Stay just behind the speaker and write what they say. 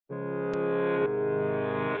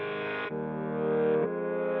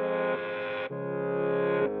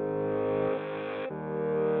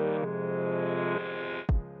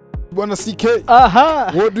Bwana CK.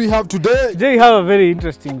 Aha! What do we have today? Today we have a very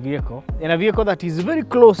interesting vehicle. And a vehicle that is very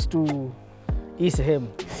close to hii sehemu.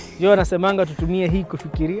 Yo nasemanga tutumie hii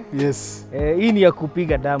kufikiria. Yes. Hii ni ya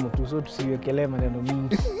kupiga damu tu, so tusiwekelee maneno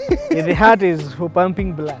mingi. The heart is for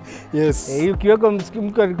pumping blood. Yes. Ukiweka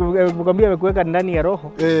mtu akikwambia amekuweka ndani ya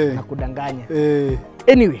roho na kudanganya.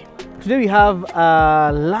 Anyway, today we have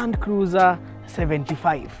a Land Cruiser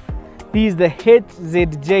 75. This is the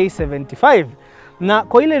HZJ75. Na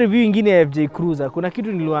kwa ile review ingine ya FJ Cruiser, kuna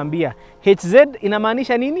kitu niliwaambia. HZ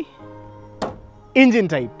inamaanisha nini? Engine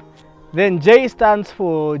type. Then J stands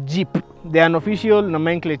for Jeep. The unofficial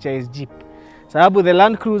nomenclature is Jeep. Sababu the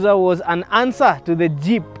Land Cruiser was an answer to the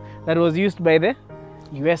Jeep that was used by the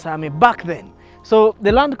US Army back then. So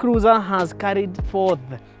the Land Cruiser has carried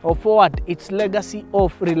forward its legacy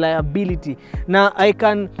of reliability. Now I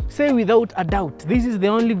can say without a doubt, this is the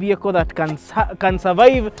only vehicle that can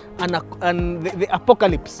survive the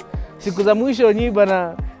apocalypse. Siku za mwisho nyinyi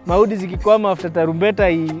bana Maudi zikikwama after tarumbeta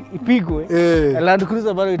ipigwe, Land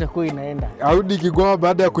Cruiser bado itakuwa inaenda. Audi ikigoma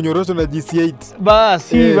baada ya kunyoroshwa na GC8.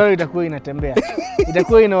 Basi bado itakuwa inatembea.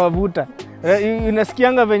 Itakuwa inawavuta.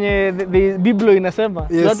 Unasikianga venye the Biblia inasema,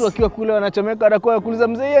 watu wakiwa kule wanachomeka wanakuwa kuuliza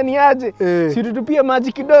mzee ni aje? Si tutupie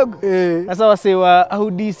maji kidogo. Sasa wasee wa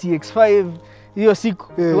Audi CX5 hiyo siku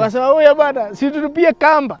wasema oya bana, si tutupie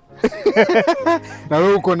kamba. Na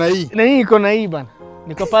wewe uko na hii. Na hii iko na hii bana.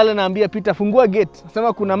 Niko pale naambia Peter fungua gate.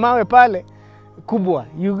 Nasema kuna mawe pale kubwa.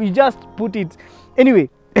 You just put it. Anyway,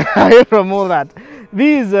 from all that,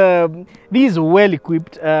 these well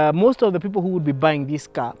equipped. Most of the people who would be buying this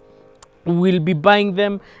car will be buying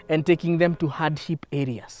them and taking them to hardship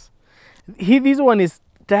areas. This one is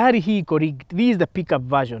tayari hii rigged. This is the pickup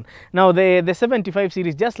version. Now the 75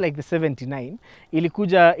 series, just like the 79,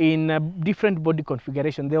 ilikuja in a different body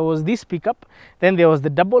configuration. There was this pickup, then there was the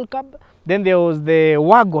double cab, then there was the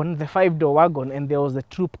wagon, the 5-door wagon, and there was the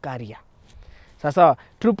troop carrier. Sasa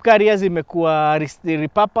troop carriers zimekuwa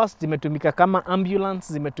repurposed, zimetumika kama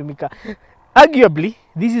ambulance, zimetumika. Arguably,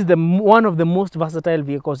 this is one of the most versatile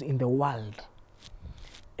vehicles in the world.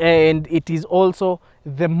 And it is also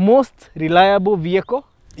the most reliable vehicle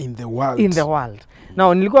in the world.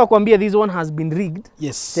 Now, nilikuwa kuambia this one has been rigged.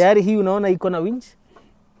 Yes. Tayari hii unaona iko na winch.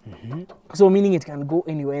 So meaning it can go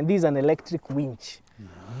anywhere, and this is an electric winch.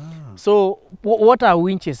 So what are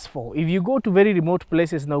winches for? If you go to very remote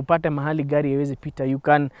places na upate mahali gari haiwezi pita, you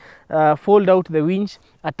can fold out the winch,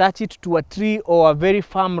 attach it to a tree or a very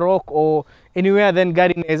firm rock or anywhere, then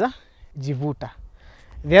gari inaweza jivuta.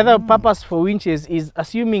 The other purpose for winches is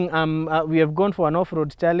assuming we have gone for an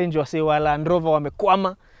off-road challenge, wase wa Land Rover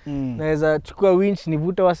wamekwama, naweza chukua winch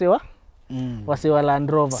nivuta wase wa Land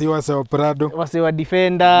Rover. Si wase wa Prado. Wase wa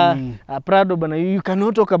Defender, Prado bana. You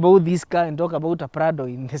cannot talk about this car and talk about a Prado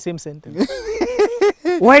in the same sentence.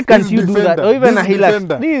 Why can't you do that? Or even a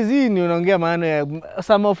Hilux. This is ni unaongea maana ya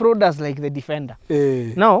some off-roaders like the Defender.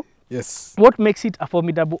 Now, yes. What makes it a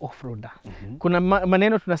formidable off-roader? Kuna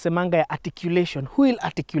maneno tunasemanga ya articulation, wheel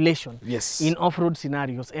articulation, yes, in off-road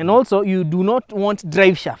scenarios. And also, you do not want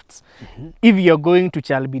drive shafts if you're going to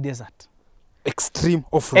Chalbi Desert. Extreme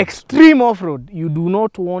off-road. Extreme off-road. You do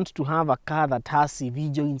not want to have a car that has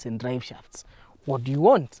CV joints and drive shafts. What do you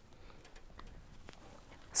want?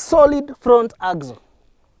 Solid front axle.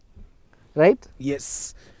 Right?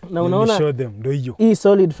 Yes. Now, let me show them. Hii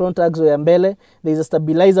solid front axle ya mbele, there is a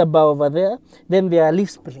stabilizer bar over there. Then there are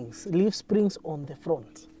leaf springs on the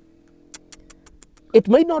front. It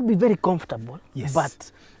might not be very comfortable, yes,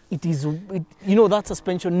 but you know that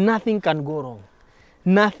suspension, nothing can go wrong.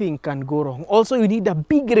 Nothing can go wrong. Also, you need a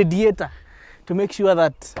big radiator to make sure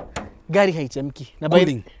that gari haichemki.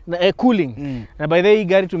 Cooling. Na by the way,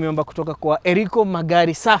 gari tumeomba kutoka kwa Eriko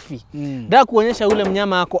Magari Safi. Da kuonyesha ule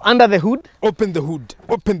mnyama ako under the hood. Open the hood.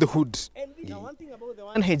 And now one thing about the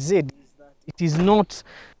 1HZ is that it is not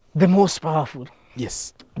the most powerful.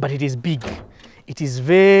 Yes. But it is big. It is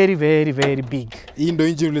very, very, very big. Hii ndio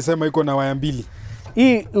engine ulisema iko na waya mbili.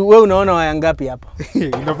 Hii wewe unaona waya ngapi hapa?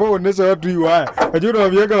 Inafaa uonesha watu hii waya. Unajua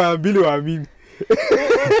unawaambia waya mbili waamini.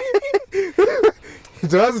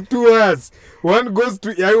 It has two wires. One goes to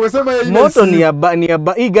wasema ya moto ni ya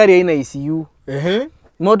hii gari haina ECU.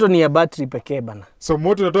 Moto ni ya battery pekee bana. So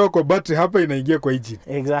moto inatoka kwa battery hapa inaingia kwa engine.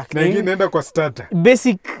 Exactly. Na ingine inaenda kwa starter.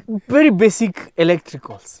 Very basic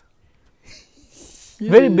electricals.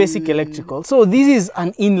 Very basic electrical. So this is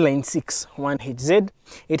an inline 6 1HZ.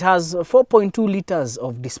 It has 4.2 liters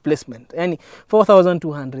of displacement, and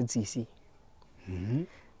 4,200 cc.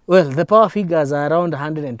 Well, the power figures are around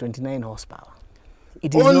 129 horsepower.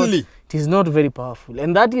 It is not very powerful,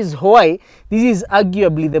 and that is why this is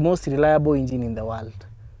arguably the most reliable engine in the world.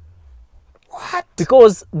 What?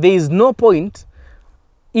 Because there is no point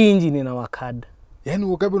engine in our card. Yani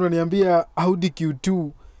wakabi unaniambia Audi Q2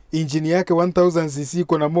 engine yake 1000cc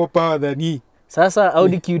iko na more power than hii. Sasa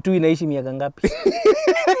Audi Q2 inaishi miaka ngapi?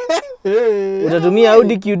 Utatumia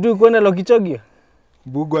Audi Q2 kwenda Lokichogio?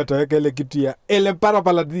 Bugu ataweka ile kitu ya ele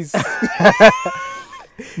parapaladis.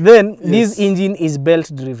 Then this engine is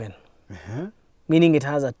belt driven. Meaning it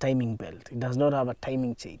has a timing belt. It does not have a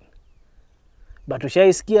timing chain. But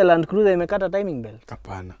ushaisikia Land Cruiser imekata timing belt?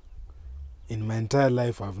 Hapana. In my entire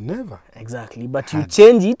life I've never. Exactly, but you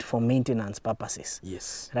change it for maintenance purposes.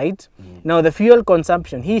 Yes. Right? Now the fuel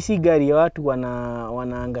consumption, hii si gari ya watu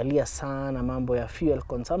wanaangalia sana mambo ya fuel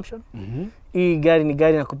consumption. Hii gari ni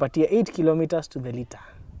gari nakupatia 8 kilometers to the liter.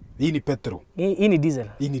 Hii ni petrol. Hii ni diesel.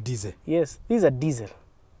 Hii ni diesel. Yes, these are diesel.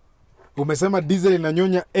 Umesema diesel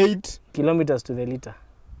inanyonya 8 kilometers to the liter.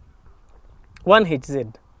 1 HZ.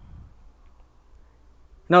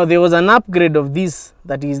 Now there was an upgrade of this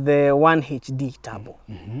that is the 1 HD turbo.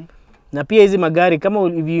 Na pia hizi magari kama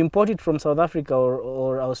if you import it from South Africa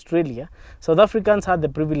or Australia, South Africans had the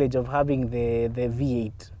privilege of having the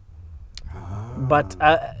V8. But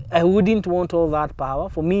I wouldn't want all that power.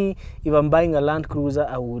 For me, if I'm buying a Land Cruiser,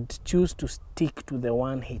 I would choose to stick to the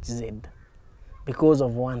 1 HZ because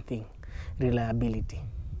of one thing, reliability.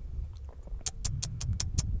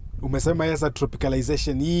 Umesema yes, at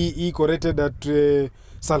tropicalization. Hii rated at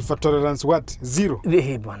sulfur tolerance what? 0.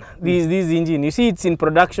 Hey, bwana. This engine, you see it's in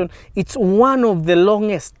production. It's one of the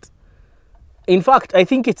longest. In fact, I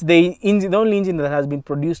think it's the only engine that has been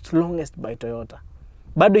produced longest by Toyota.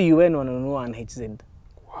 Bado UN wananunua an HZ.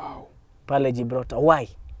 Wow. Pale Gibraltar. Why?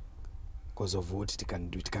 Because of what it can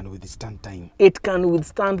do. It can withstand time. It can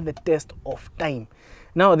withstand the test of time.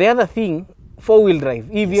 Now, the other thing, 4-wheel drive.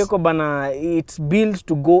 Hii vehicle bana, it's built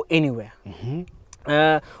to go anywhere.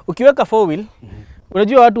 Ukiweka 4-wheel,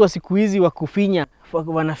 unajua watu wa siku hizi wa kufinya,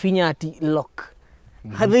 wanafinya ati lock.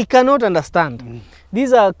 They cannot understand.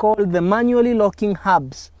 These are called the manually locking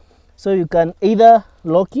hubs. So you can either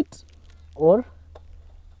lock it or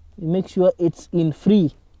make sure it's in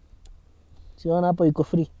free. Siona hapo iko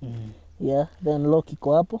free. Yeah, then lock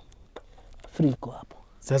iko hapo, free iko hapo.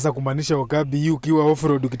 Sasa kumaanisha wakabi hii ukiwa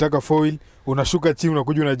off-road ukitaka 4-wheel, unashuka chini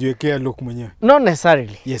unakuja unajiwekea lock mwenyewe. Not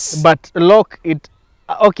necessarily. Yes. But lock it.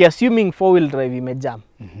 Okay, assuming 4-wheel drive imejam.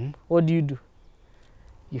 What do?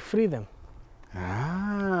 You free them.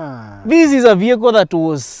 This is a vehicle that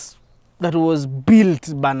was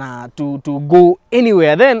built bana to go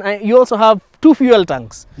anywhere. Then you also have 2 fuel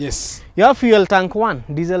tanks. Yes. You have fuel tank 1,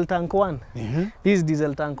 diesel tank 1. This is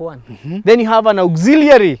diesel tank 1. Then you have an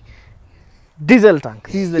auxiliary diesel tank.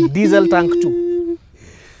 This is the diesel tank 2.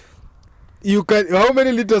 You can. How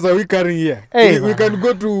many liters are we carrying here? Hey, we can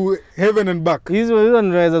go to heaven and back. Hizo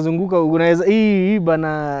unaweza zunguka, unaweza hii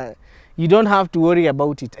bana. You don't have to worry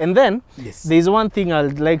about it. And then there's one thing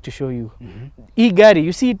I'd like to show you. Hii gari,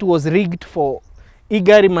 you see it was rigged for hii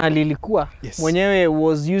gari mahali ilikuwa. Mwenyewe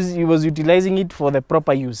he was utilizing it for the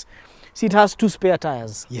proper use. See, it has 2 spare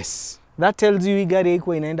tires. Yes. That tells you hii gari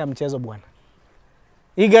haiko inaenda mchezo bwana.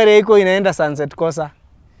 Hii gari haiko inaenda Sunset Kosa.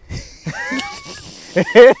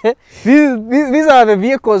 These are the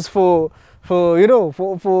vehicles for you know,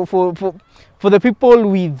 for the people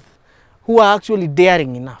who are actually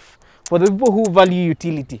daring enough. For the people who value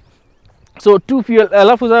utility. So 2 fuel,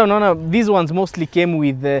 alafu sasa unaona these ones mostly came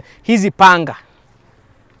with hizi panga.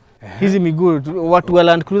 Hizi miguu, watu wa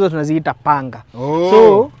Land Cruiser tunaziita panga.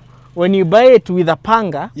 So when you buy it with a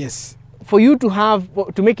panga, for you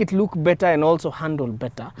to make it look better and also handle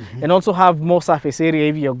better, and also have more surface area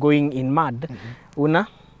if you're going in mud,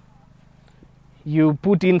 you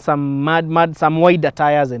put in some wider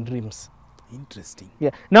tires and rims. Interesting.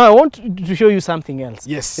 Yeah. Now I want to show you something else.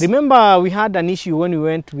 Yes. Remember we had an issue when we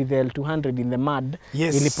went with the L200 in the mud.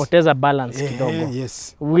 Yes. Ilipoteza balance kidogo.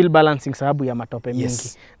 Yes. Wheel balancing sababu ya matope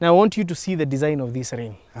mingi. Now I want you to see the design of this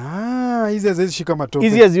ring. Hizi haziwezi shika matope.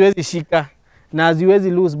 Hizi haziwezi shika na haziwezi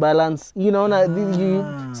lose balance. You know, you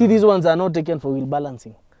see these ones are not taken for wheel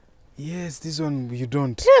balancing. Yes, this one you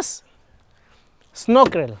don't. Yes.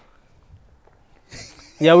 Snorkel.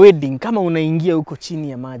 Ya wedding, kama unaingia huko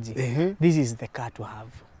chini ya maji. This is the car to have.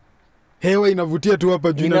 Hewa inavutia tu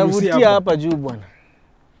hapa juu, inavutia hapa juu bwana.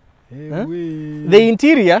 The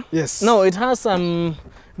interior, no, it has some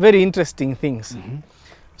very interesting things.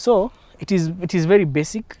 So it is very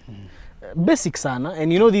basic. Basic sana,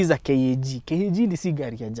 and you know these are KAG. KAG ni si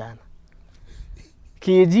gari ya jana.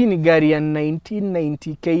 KAG ni gari ya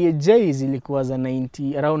 1990. KAJ zilikuwa za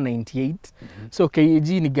around 98. So KAG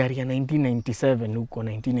ni gari ya 1997 huko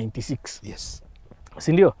 1996. Yes.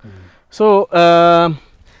 Si ndio? So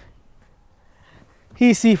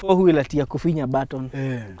Hii si four-wheel ati ya kufinya button.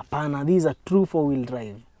 Hapana, these are true four-wheel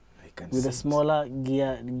drive with a smaller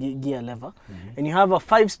gear lever. And you have a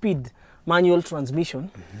 5-speed manual transmission.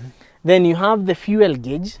 Then you have the fuel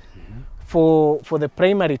gauge for the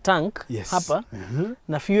primary tank hapa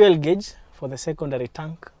na fuel gauge for the secondary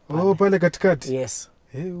tank. Oh, pale katikati. Yes.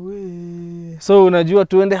 So unajua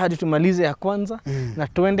tuende hadi tumalize ya kwanza na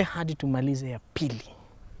tuende hadi tumalize ya pili.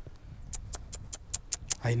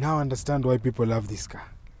 I now understand why people love this car.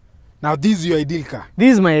 Now this is your ideal car.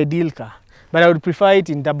 This is my ideal car, but I would prefer it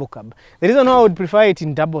in double cab. The reason why I would prefer it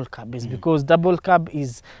in double cab is because double cab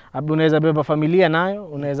is unaweza beba familia nayo,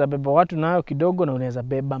 unaweza beba watu nayo kidogo na unaweza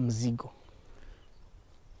beba mzigo.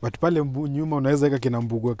 But pale nyuma unaweza weka kina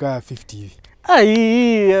mbugwa kaa 50 hivi.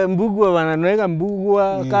 Hii mbugwa wanaweka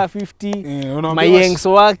mbugwa kaa 50.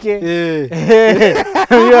 Mayengo wake.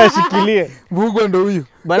 Hiyo ashikilie. Mbugwa ndo huyu.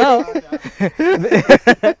 But now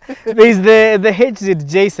there is the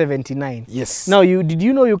HZJ79. Yes. Now did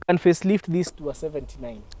you know you can facelift this to a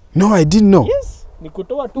 79? No, I didn't know. Yes. Ni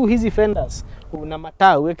kutoa tu hizi fenders una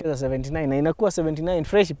mataa uweke za 79 na inakuwa 79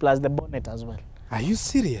 fresh plus the bonnet as well. Are you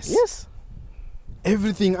serious? Yes.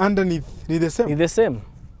 Everything underneath is the same? It's the same.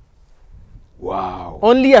 Wow.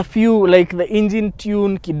 Only a few like the engine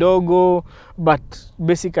tune kidogo, but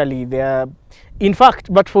basically they are, in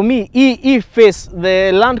fact, but for me, face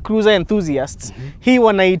the Land Cruiser enthusiasts, hii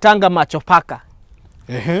wanaitanga machopaka.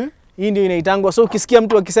 Hii ndio inaitangwa. So ukisikia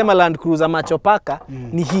mtu akisema Land Cruiser machopaka,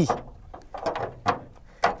 ni hii.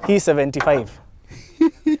 Hii 75.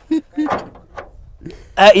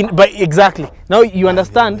 But exactly. Now you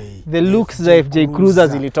understand the looks the FJ Cruiser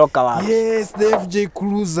zilitoka wapi. Yes, the FJ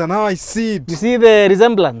Cruiser. Now I see it. You see the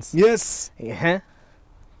resemblance? Yes.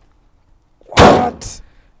 What?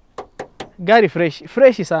 Gari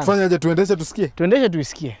fresh sana. Fanya aje tuendeshe tusikie? Tuendeshe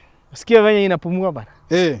tuisikie. Usikie venye inapumua bana.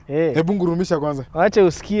 Hebu ngurumisha kwanza. Acha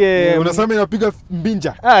usikie. Unasema inapiga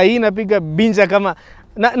mbinja. Hii inapiga binja kama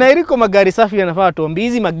na iliko magari safi yanafaa tuombe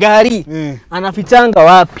hizi magari. Anafichanga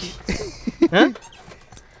wapi?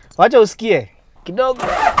 Wacha usikie kidogo.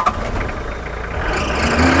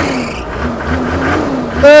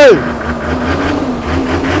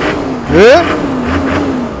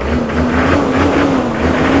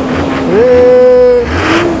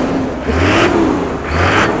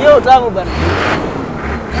 Yo tamu bana.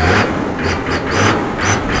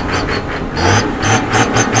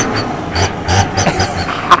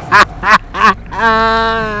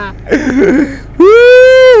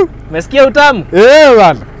 Umesikia utamu?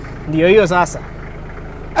 Bana. Ndio hiyo sasa.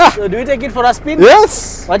 So do we take it for a spin?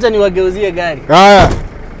 Yes. Wacha niwageuzie gari. Haya.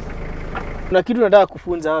 Kuna kitu nataka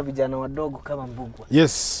kufunza hawa vijana wadogo kama mbugwa.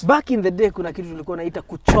 Yes. Back in the day kuna kitu tulikuwa naita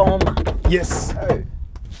kuchoma. Yes.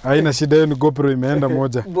 Haina shida yenu, GoPro imeenda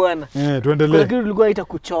moja. Bwana. Tuendelee. Kuna kitu tulikuwa naita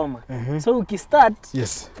kuchoma. So ukistart,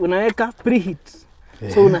 unaweka preheat.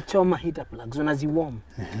 So unachoma heater plugs, unaziwarm.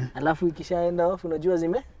 Alafu ikishaenda off unajua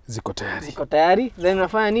ziko tayari. Ziko tayari. Then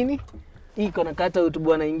unafanya nini? Hii iko na kata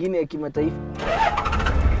bwana nyingine ya kimataifa.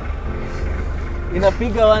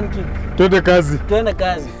 Inapiga one kick. Twende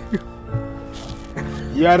kazi.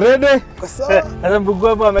 You are ready? Sasa mbugwa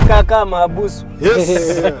hapo amekaa kama mahabusu.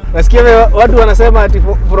 Yes. Nasikia watu wanasema ati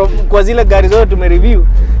kwa zile gari zote tumereview,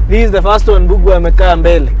 this is the first one mbugwa amekaa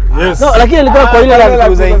mbele. Yes. No, lakini ilikuwa kwa ile Land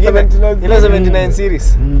Cruiser nyingine, ile 79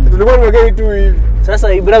 series. Tulikuwa tumekei tu hivi.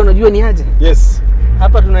 Sasa Ibrahim unajua ni aje? Yes.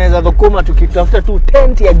 Hapa tunaweza dhokoma tukitafuta tu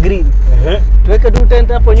tent ya green. Tuweke tu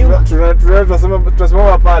tent hapo nyuma.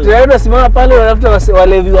 Tunasimama pale. Tunasimama pale wanafuta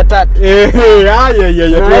walevi watatu.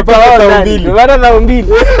 Tunapata na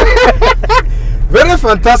mbili. Very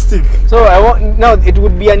fantastic. So now it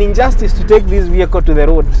would be an injustice to take this vehicle to the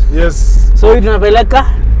road. Yes. So tunapeleka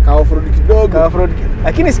ka off-road kidogo.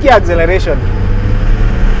 Lakini sikia acceleration.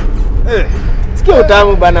 Sikia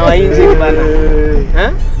utamu bana wa engine bana.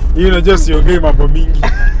 Hii unajua siongei mambo mingi.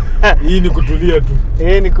 Hii ni kutulia tu.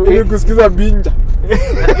 Ni kusikiza binja.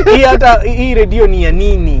 Hii hata hii radio ni ya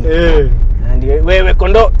nini? Ndio wewe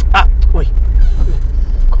kondo.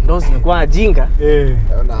 Kondo zinakuwa jinga.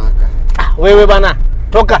 Naona haka. Wewe bana,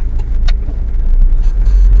 toka.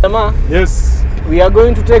 Tama. Yes. We are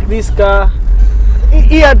going to take this car.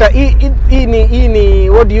 Hii hata hii ni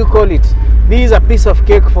what do you call it? This is a piece of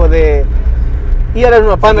cake for the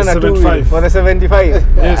tunapanda na for the 75.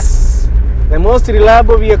 Yes. The most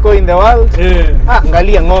reliable vehicle in the world.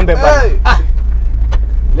 Angalia ng'ombe bana.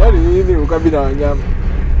 Leo hivi ukabila wanyama.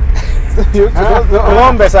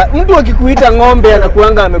 Ng'ombe sasa. Mtu akikuita ng'ombe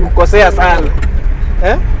anakuanga amekukosea sana.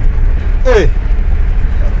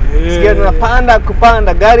 Sikia tunapanda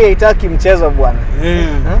kupanda, gari haitaki mchezo bwana.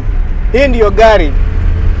 Hii ndio gari.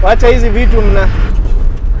 Wacha hizi vitu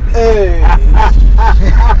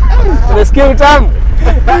Unasikia utamu?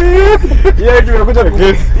 Yeye tumekuja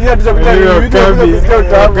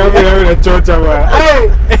unachocha bwana.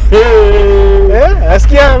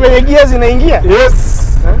 Asikia venye gia zinaingia? Yes.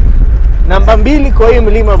 Namba 2 kwa hiyo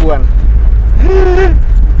mlima bwana.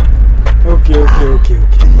 Okay.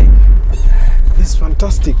 This is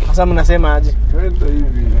fantastic. Sasa mnasema aje? Twende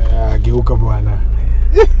hivi. Geuka bwana.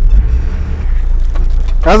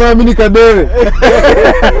 Sasa mimi ni kadere.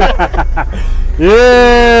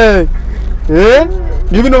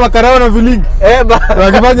 Hivi ndo makarao na vilingi.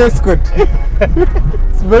 Wakifanya escort.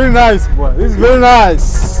 It's very nice boy. It's very nice.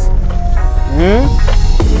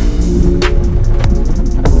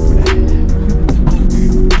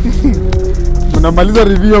 Mnamaliza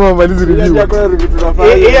review ama maliza review?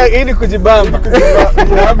 Hii ni kujibamba.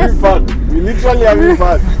 We having fun. We literally having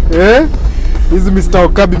fun. This is Mr.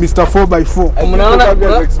 Okabi, Mr. 4x4.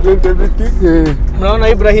 Mnaona explained everything. Mnaona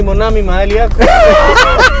Ibrahim Onami mahali yako?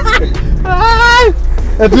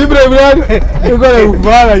 Ati Ibrahim nani? Yuko na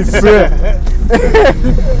ufala I swear.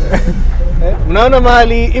 Mnaona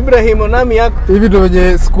mahali Ibrahim Onami yako? Hivi ndio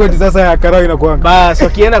wenye squad sasa ya karao inakuwa. Bas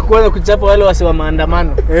wakienda kuanza kuchapa wale wasi wa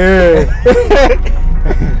maandamano.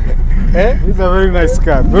 It's a very nice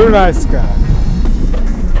car. Very nice car.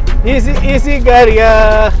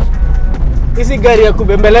 Hizi gari ya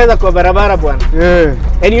kubembeleza kwa barabara bwana.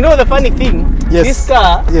 And you know the funny thing, yes. This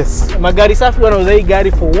car, yes. Magari safi wanauza hii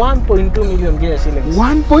gari for 1.2 million Kenya shillings.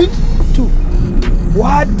 1.2?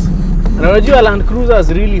 What? Na unajua Land Cruisers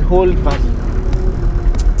really hold value.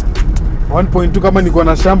 1.2 kama niko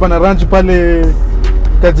na shamba na ranch pale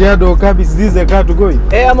Kajiado Okabi, this a car to go.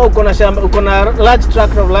 Ama uko na shamba, uko na large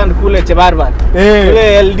tract of land kule Chebarban.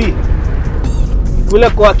 Kule LD. Kule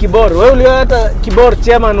kwa Kibor. Wewe uliona hata Kibor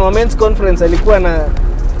chairman wa men's conference alikuwa na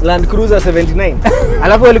Land Cruiser 79.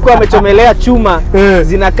 Alafu alikuwa amechomelea chuma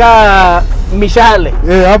zinakaa mishale.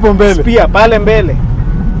 Hapo mbele. Spear pale mbele.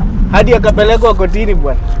 Hadi akapelekwa kotini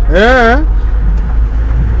bwana.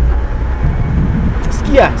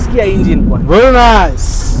 Sikia engine bwana. Very nice.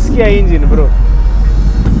 Sikia engine bro.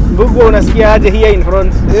 Mbugo unasikia aje here in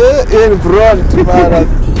front? In front bana.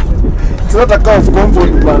 It's not a car of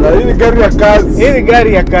comfort bana. Hii ni gari ya kazi. Hii ni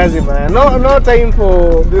gari ya kazi bana. No time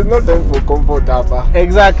for, there's no time for comfort hapa.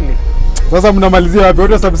 Exactly. Sasa mnamalizia wapi?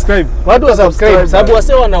 Watu subscribe. Watu wa subscribe sababu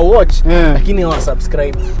wase wana watch lakini hawa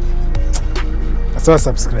subscribe. Sasa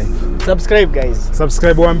subscribe. Subscribe guys.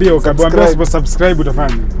 Subscribe waambie ukaambia usipo subscribe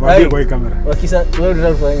utafanya. Waambie kwa hii kamera. Wakisa wewe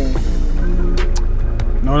utafanya nini?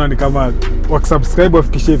 Naona ni kama wakisubscribe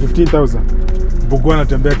wafikishie 15,000. Bugwa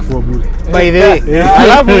anatembea kifua bure. By the way,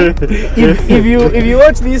 alafu if you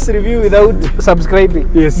watch this review without subscribing,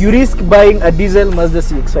 you risk buying a diesel Mazda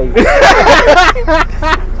CX-5.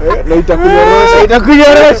 Na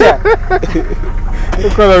itakunyorosha.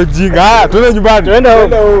 Uko na ujinga. Twende nyumbani. Twende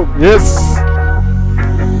home. Yes.